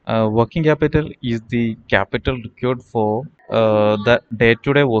Working capital is the capital required for the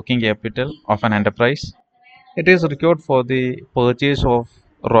day-to-day working capital of an enterprise. It is required for the purchase of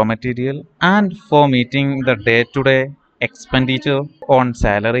raw material and for meeting the day-to-day expenditure on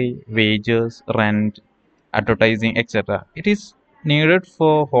salary, wages, rent, advertising, etc. It is needed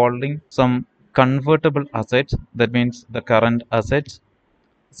for holding some convertible assets, that means the current assets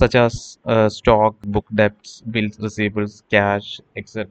such as stock, book debts, bills, receivables, cash, etc.